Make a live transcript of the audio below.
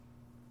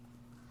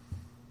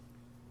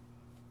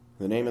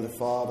In the name of the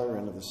Father,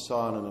 and of the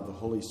Son, and of the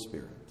Holy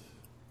Spirit.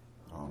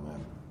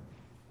 Amen.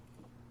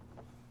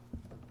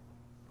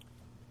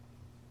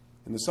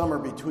 In the summer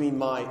between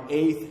my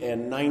 8th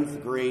and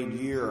 9th grade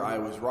year, I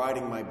was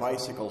riding my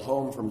bicycle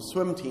home from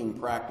swim team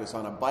practice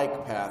on a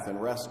bike path in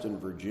Reston,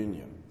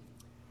 Virginia.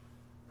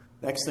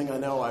 Next thing I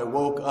know, I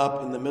woke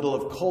up in the middle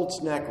of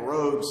Colts Neck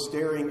Road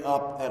staring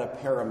up at a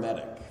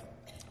paramedic.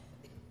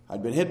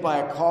 I'd been hit by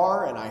a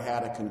car and I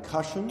had a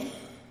concussion,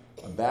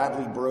 a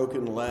badly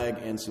broken leg,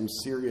 and some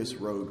serious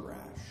road rash.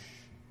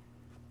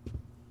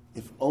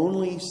 If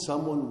only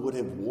someone would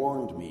have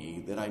warned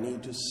me that I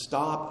need to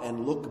stop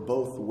and look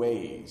both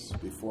ways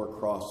before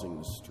crossing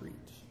the street.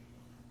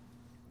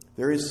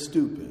 There is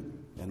stupid,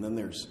 and then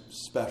there's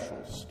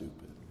special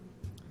stupid.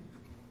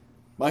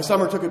 My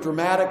summer took a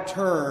dramatic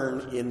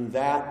turn in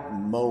that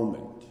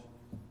moment.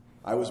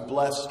 I was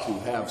blessed to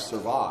have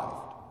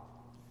survived.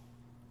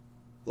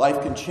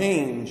 Life can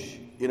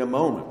change in a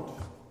moment.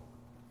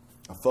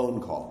 A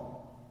phone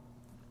call,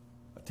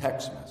 a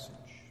text message,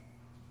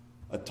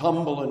 a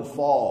tumble and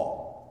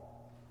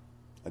fall,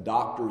 a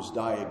doctor's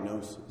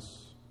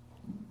diagnosis,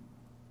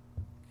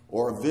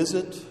 or a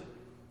visit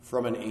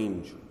from an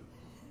angel.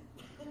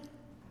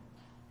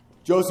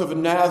 Joseph of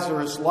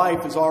Nazareth's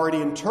life is already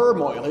in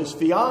turmoil. His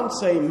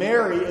fiancée,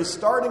 Mary, is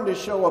starting to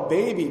show a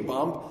baby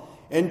bump,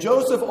 and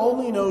Joseph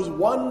only knows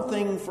one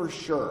thing for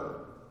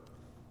sure.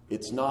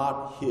 It's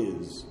not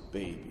his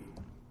baby.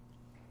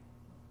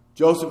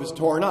 Joseph is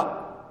torn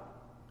up.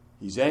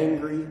 He's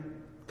angry,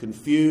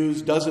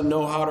 confused, doesn't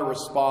know how to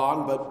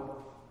respond, but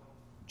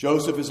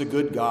Joseph is a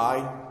good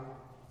guy.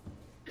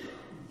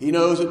 He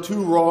knows that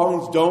two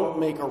wrongs don't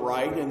make a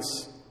right, and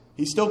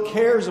he still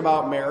cares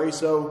about Mary,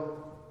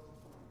 so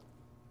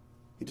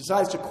he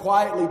decides to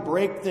quietly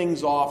break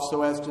things off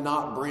so as to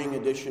not bring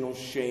additional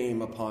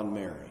shame upon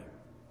Mary.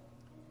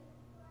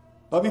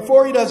 But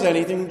before he does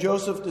anything,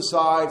 Joseph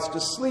decides to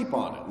sleep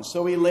on it, and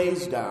so he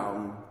lays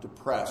down,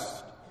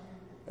 depressed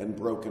and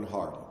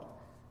brokenhearted.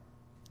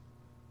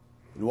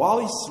 And while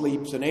he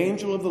sleeps, an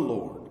angel of the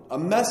Lord, a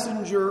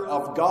messenger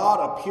of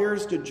God,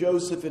 appears to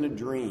Joseph in a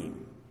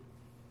dream.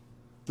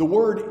 The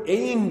word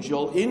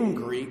angel in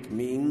Greek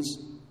means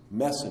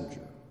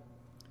messenger.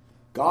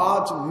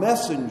 God's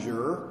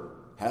messenger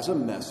has a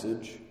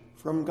message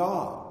from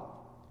God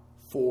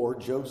for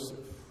Joseph.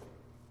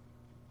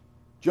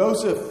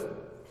 Joseph,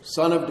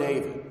 son of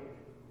David,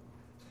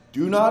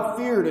 do not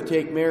fear to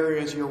take Mary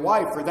as your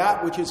wife, for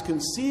that which is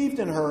conceived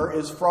in her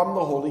is from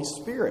the Holy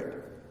Spirit.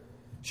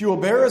 She will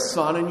bear a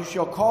son, and you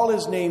shall call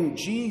his name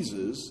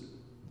Jesus,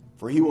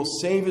 for he will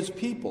save his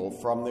people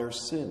from their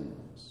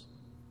sins.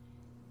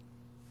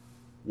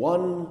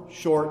 One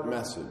short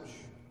message,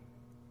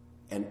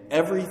 and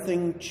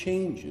everything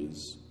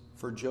changes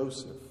for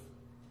Joseph.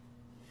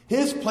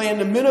 His plan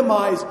to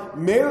minimize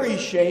Mary's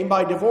shame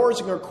by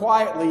divorcing her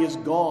quietly is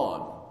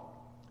gone.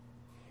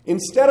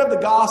 Instead of the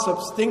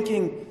gossips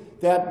thinking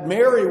that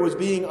Mary was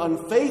being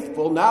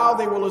unfaithful, now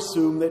they will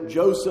assume that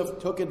Joseph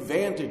took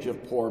advantage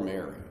of poor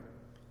Mary.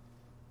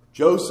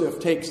 Joseph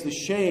takes the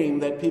shame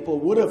that people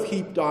would have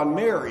heaped on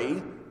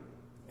Mary,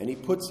 and he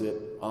puts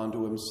it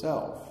onto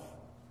himself.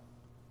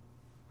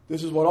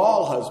 This is what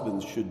all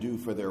husbands should do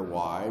for their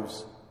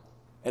wives,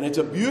 and it's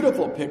a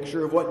beautiful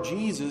picture of what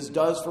Jesus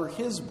does for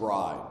his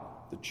bride,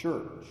 the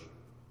church.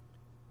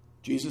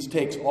 Jesus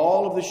takes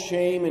all of the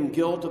shame and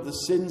guilt of the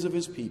sins of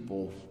his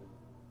people,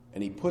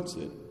 and he puts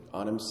it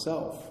on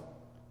himself,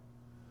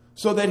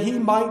 so that he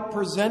might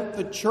present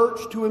the church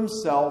to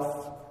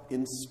himself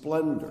in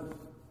splendor,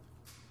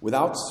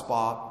 without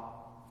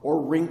spot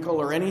or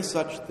wrinkle or any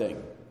such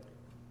thing,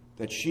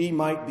 that she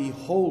might be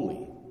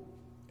holy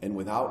and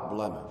without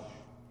blemish.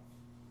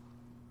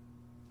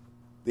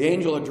 The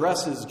angel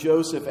addresses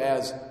Joseph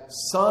as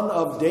son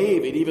of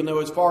David, even though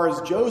as far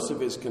as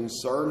Joseph is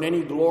concerned,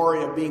 any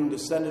glory of being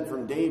descended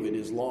from David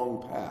is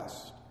long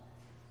past.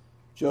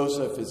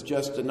 Joseph is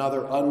just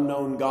another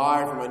unknown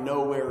guy from a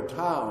nowhere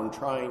town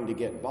trying to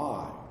get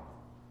by.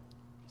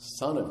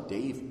 Son of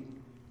David.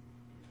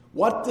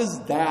 What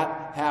does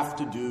that have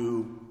to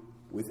do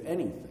with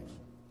anything?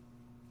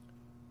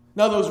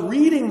 Now, those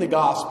reading the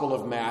Gospel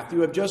of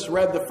Matthew have just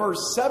read the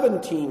first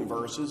 17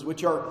 verses,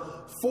 which are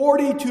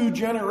 42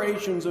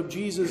 generations of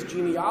Jesus'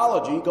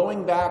 genealogy,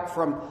 going back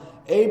from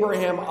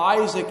Abraham,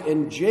 Isaac,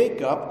 and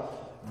Jacob,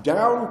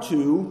 down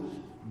to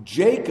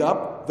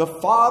Jacob, the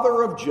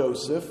father of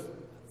Joseph,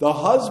 the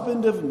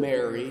husband of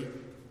Mary,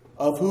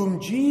 of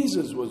whom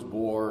Jesus was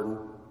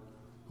born,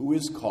 who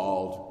is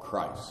called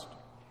Christ.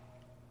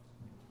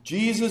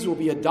 Jesus will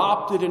be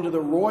adopted into the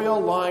royal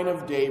line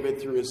of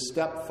David through his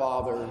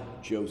stepfather,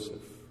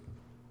 Joseph.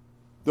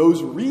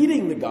 Those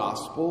reading the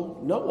gospel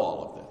know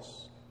all of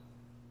this.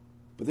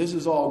 But this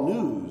is all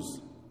news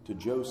to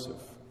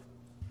Joseph.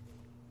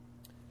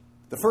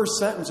 The first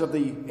sentence of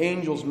the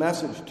angel's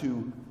message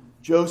to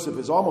Joseph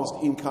is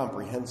almost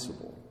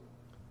incomprehensible.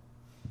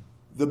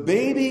 The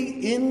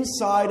baby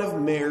inside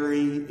of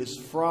Mary is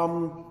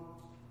from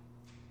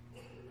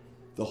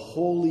the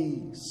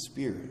Holy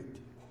Spirit.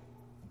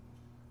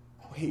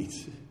 Wait,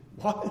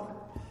 what?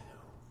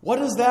 What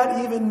does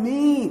that even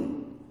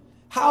mean?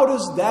 How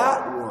does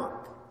that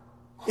work?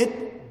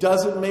 It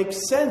doesn't make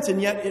sense,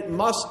 and yet it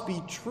must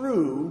be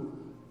true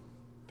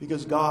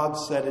because God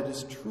said it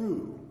is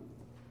true.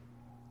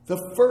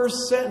 The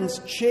first sentence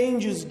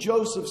changes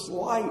Joseph's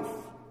life.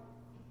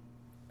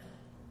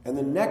 And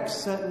the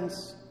next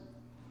sentence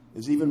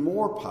is even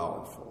more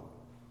powerful.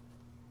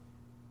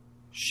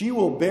 She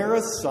will bear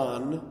a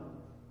son,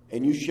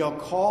 and you shall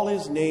call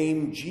his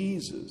name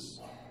Jesus,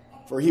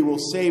 for he will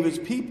save his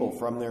people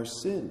from their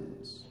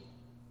sins.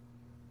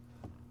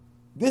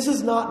 This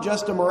is not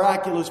just a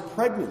miraculous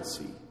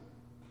pregnancy.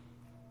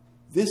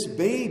 This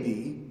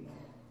baby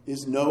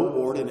is no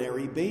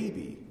ordinary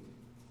baby.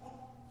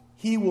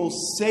 He will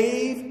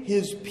save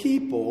his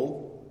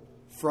people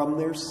from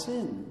their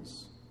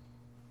sins.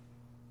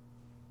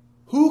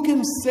 Who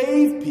can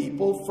save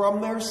people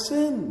from their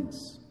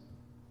sins?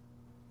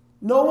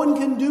 No one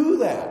can do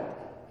that.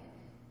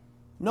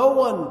 No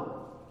one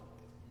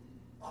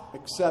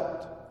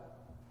except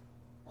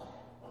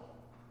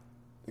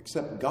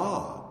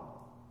God.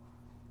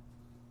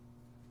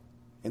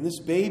 And this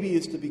baby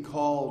is to be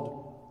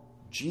called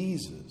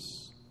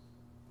Jesus.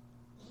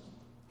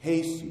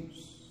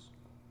 Jesus.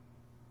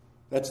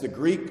 That's the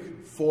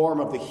Greek form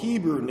of the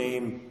Hebrew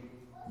name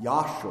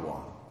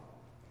Yahshua.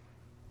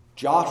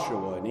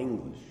 Joshua in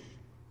English.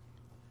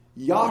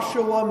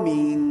 Yahshua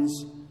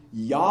means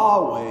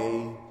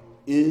Yahweh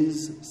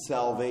is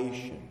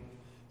salvation.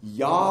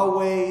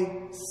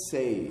 Yahweh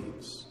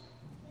saves.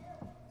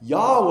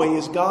 Yahweh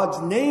is God's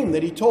name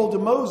that he told to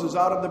Moses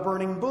out of the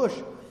burning bush.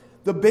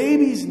 The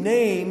baby's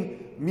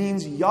name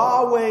means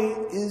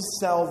Yahweh is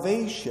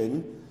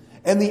salvation,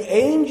 and the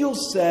angel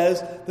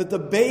says that the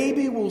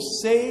baby will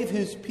save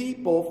his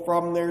people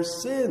from their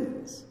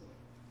sins.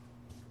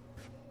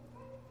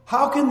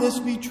 How can this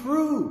be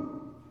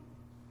true?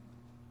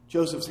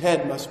 Joseph's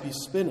head must be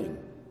spinning.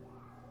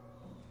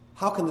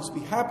 How can this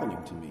be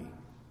happening to me?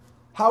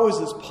 How is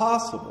this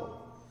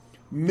possible?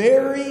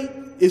 Mary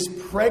is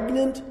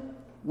pregnant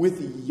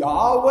with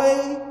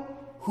Yahweh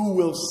who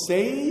will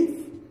save?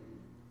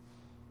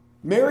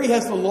 Mary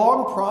has the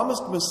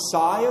long-promised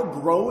Messiah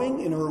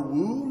growing in her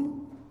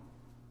womb?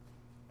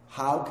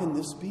 How can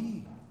this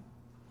be?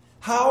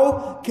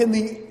 How can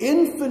the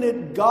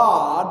infinite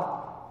God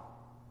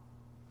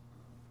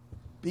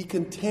be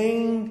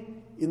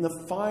contained in the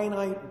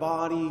finite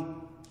body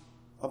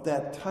of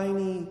that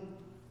tiny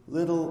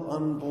little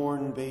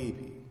unborn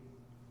baby?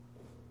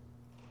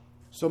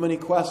 So many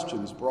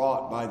questions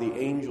brought by the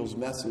angel's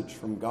message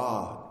from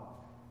God.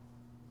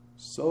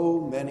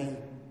 So many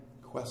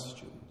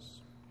questions.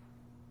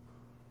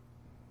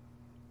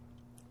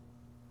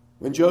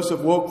 When Joseph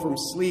woke from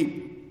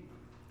sleep,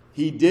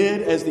 he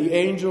did as the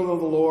angel of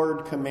the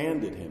Lord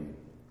commanded him.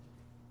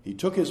 He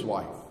took his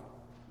wife,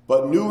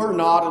 but knew her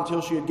not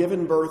until she had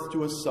given birth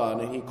to a son,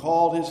 and he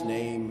called his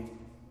name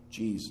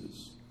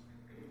Jesus.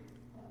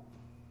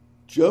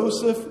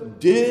 Joseph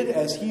did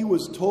as he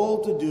was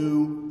told to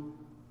do,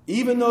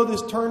 even though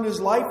this turned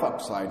his life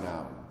upside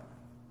down.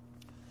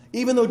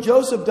 Even though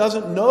Joseph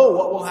doesn't know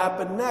what will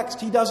happen next.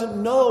 He doesn't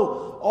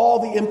know all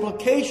the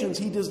implications.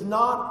 He does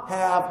not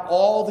have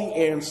all the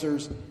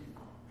answers.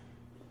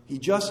 He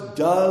just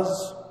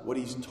does what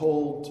he's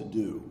told to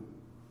do.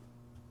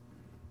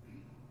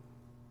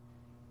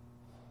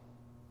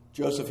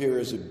 Joseph here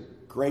is a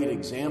great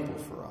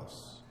example for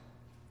us.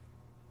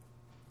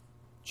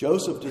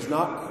 Joseph does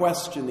not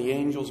question the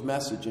angel's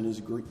message in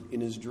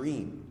his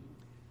dream.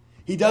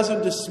 He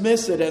doesn't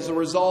dismiss it as a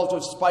result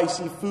of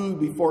spicy food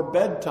before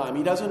bedtime.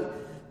 He doesn't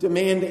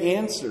demand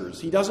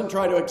answers. He doesn't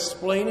try to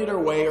explain it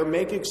away or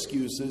make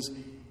excuses.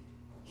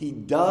 He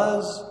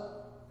does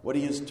what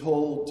he is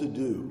told to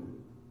do.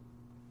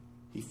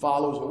 He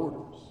follows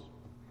orders.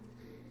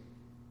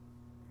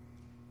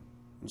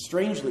 And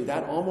strangely,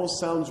 that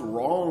almost sounds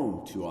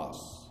wrong to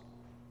us.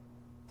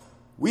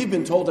 We've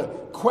been told to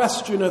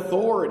question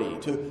authority,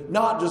 to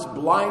not just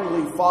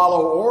blindly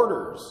follow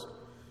orders.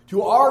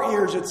 To our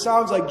ears, it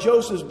sounds like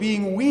Joseph's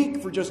being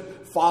weak for just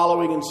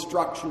following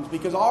instructions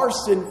because our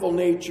sinful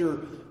nature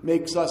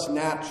makes us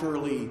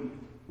naturally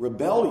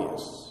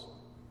rebellious.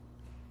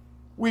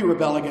 We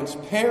rebel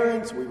against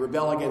parents, we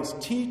rebel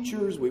against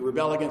teachers, we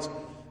rebel against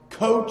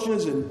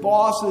coaches and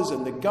bosses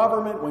and the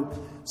government. When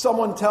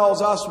someone tells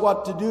us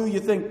what to do, you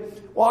think,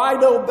 well, I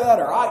know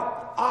better.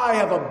 I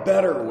have a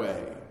better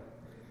way.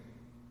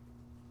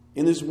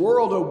 In this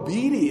world,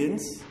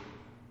 obedience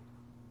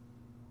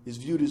is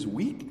viewed as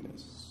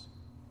weakness.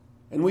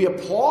 And we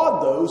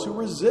applaud those who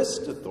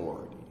resist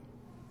authority.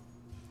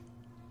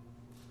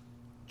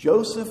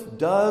 Joseph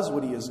does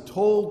what he is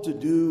told to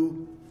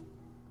do,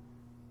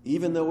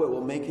 even though it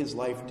will make his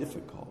life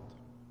difficult.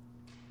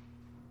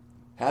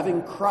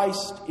 Having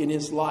Christ in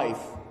his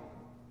life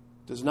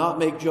does not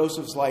make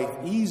Joseph's life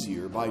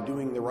easier by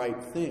doing the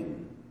right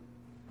thing.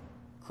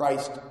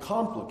 Christ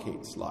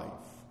complicates life.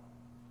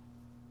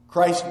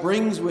 Christ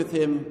brings with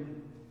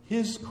him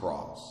his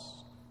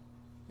cross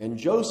and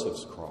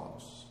Joseph's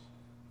cross.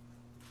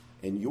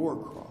 And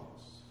your cross.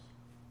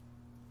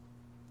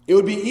 It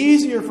would be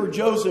easier for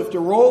Joseph to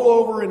roll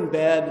over in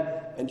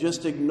bed and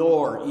just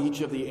ignore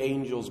each of the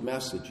angel's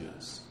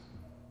messages.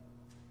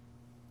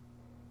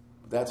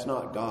 But that's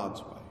not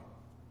God's way.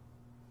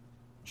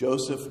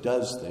 Joseph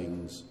does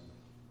things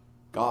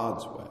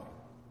God's way.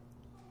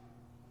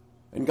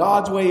 And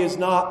God's way is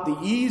not the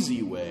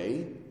easy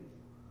way,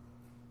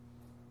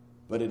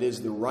 but it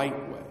is the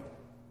right way.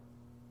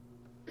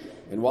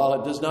 And while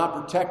it does not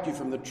protect you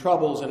from the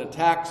troubles and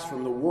attacks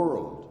from the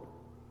world,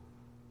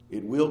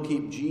 it will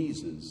keep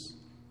Jesus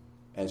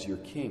as your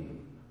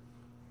king.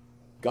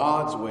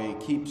 God's way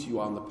keeps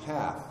you on the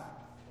path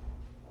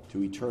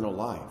to eternal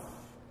life.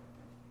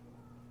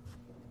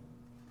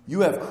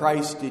 You have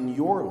Christ in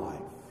your life.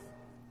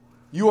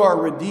 You are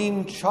a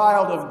redeemed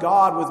child of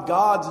God with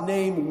God's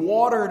name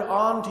watered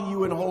onto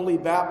you in holy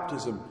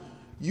baptism.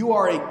 You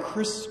are a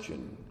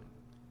Christian.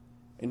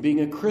 And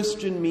being a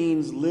Christian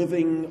means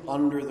living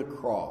under the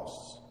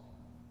cross.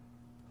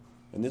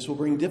 And this will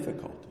bring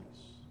difficulties.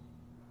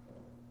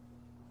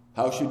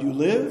 How should you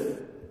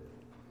live?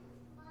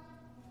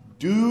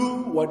 Do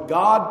what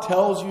God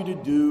tells you to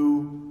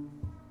do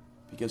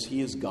because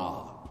He is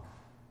God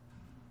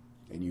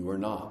and you are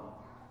not.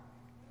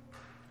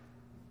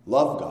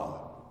 Love God.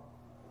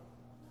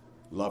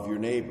 Love your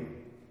neighbor.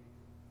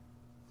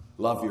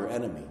 Love your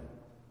enemy.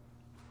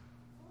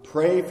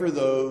 Pray for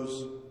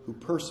those who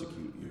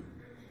persecute you.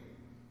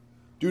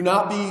 Do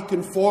not be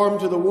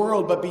conformed to the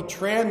world, but be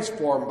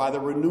transformed by the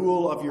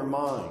renewal of your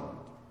mind.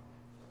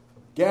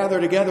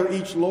 Gather together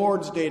each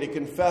Lord's Day to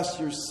confess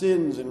your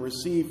sins and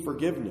receive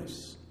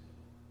forgiveness.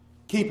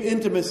 Keep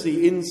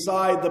intimacy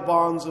inside the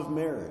bonds of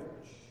marriage.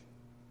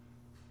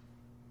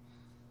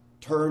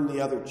 Turn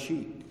the other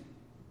cheek.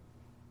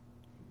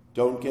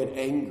 Don't get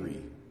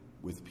angry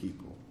with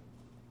people.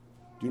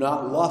 Do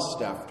not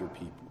lust after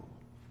people.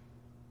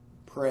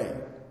 Pray.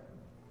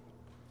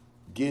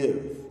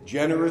 Give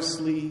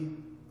generously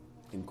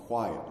and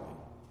quietly.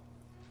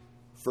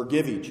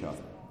 Forgive each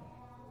other.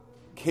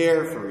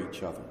 Care for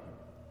each other.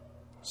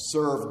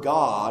 Serve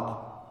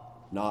God,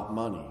 not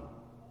money.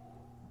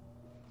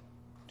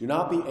 Do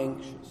not be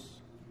anxious.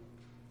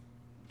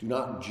 Do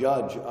not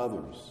judge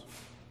others.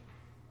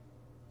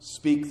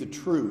 Speak the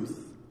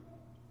truth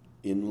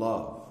in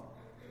love.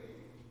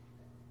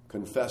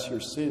 Confess your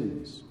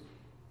sins.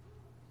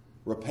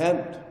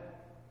 Repent,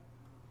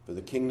 for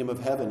the kingdom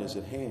of heaven is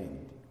at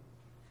hand.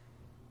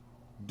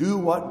 Do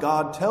what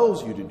God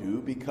tells you to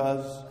do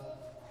because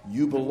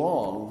you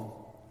belong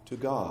to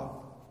God.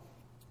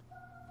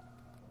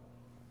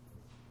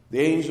 The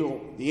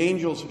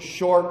angel's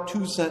short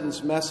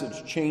 2-sentence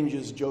message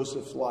changes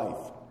Joseph's life.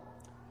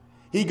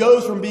 He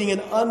goes from being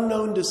an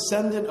unknown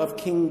descendant of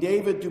King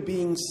David to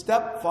being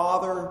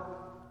stepfather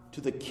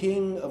to the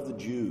King of the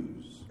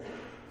Jews.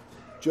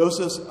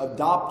 Joseph's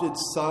adopted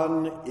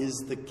son is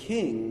the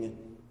King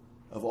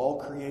of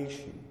all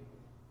creation,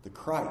 the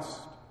Christ,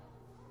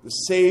 the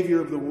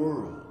Savior of the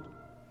world,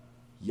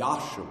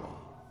 Yahshua.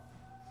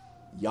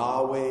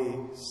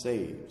 Yahweh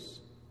saves.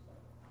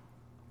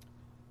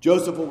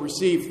 Joseph will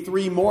receive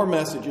 3 more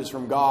messages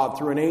from God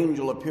through an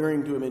angel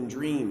appearing to him in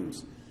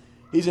dreams.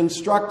 He's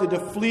instructed to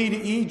flee to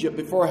Egypt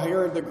before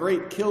Herod the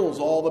Great kills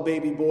all the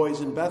baby boys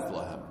in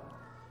Bethlehem.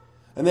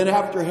 And then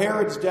after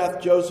Herod's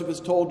death, Joseph is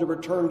told to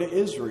return to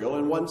Israel,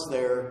 and once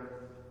there,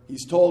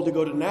 he's told to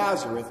go to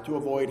Nazareth to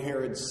avoid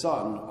Herod's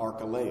son,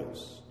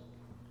 Archelaus.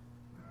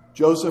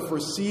 Joseph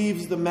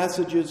receives the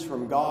messages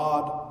from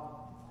God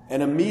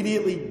and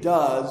immediately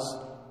does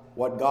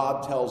what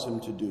God tells him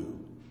to do.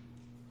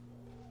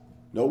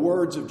 No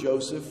words of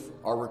Joseph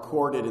are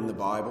recorded in the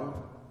Bible.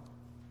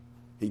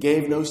 He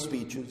gave no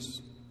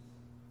speeches.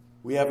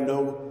 We have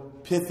no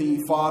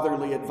pithy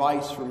fatherly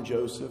advice from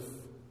Joseph.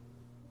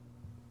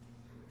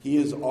 He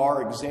is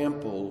our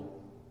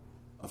example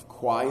of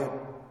quiet,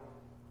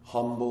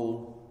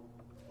 humble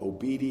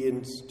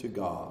obedience to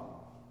God.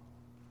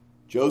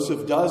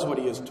 Joseph does what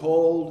he is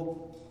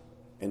told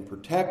and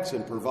protects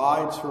and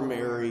provides for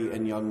Mary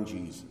and young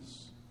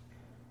Jesus.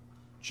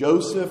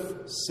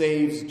 Joseph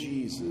saves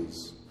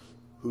Jesus,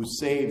 who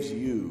saves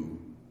you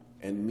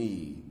and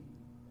me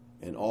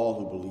and all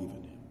who believe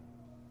in him.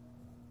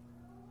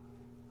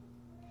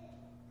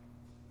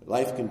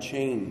 Life can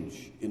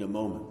change in a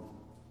moment.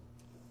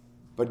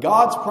 But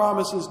God's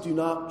promises do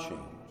not change.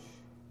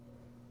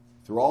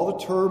 Through all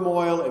the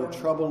turmoil and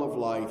trouble of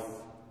life,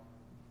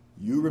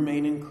 you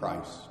remain in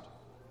Christ,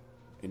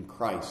 and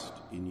Christ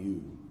in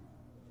you.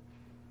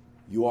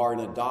 You are an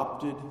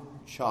adopted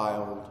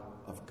child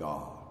of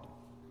God.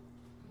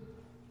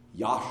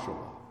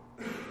 Yahshua,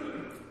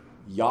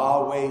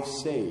 Yahweh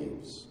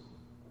saves,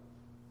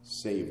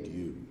 saved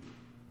you.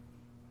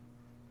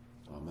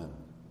 Amen.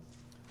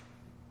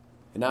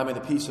 And now may the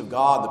peace of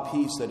God, the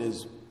peace that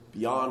is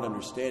beyond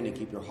understanding,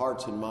 keep your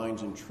hearts and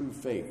minds in true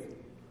faith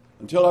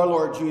until our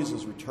Lord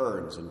Jesus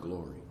returns in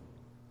glory.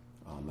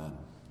 Amen.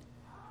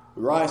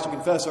 We rise to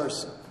confess our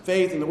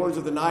faith in the words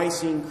of the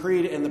Nicene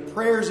Creed, and the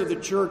prayers of the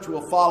church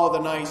will follow the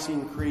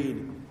Nicene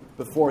Creed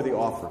before the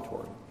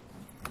offertory.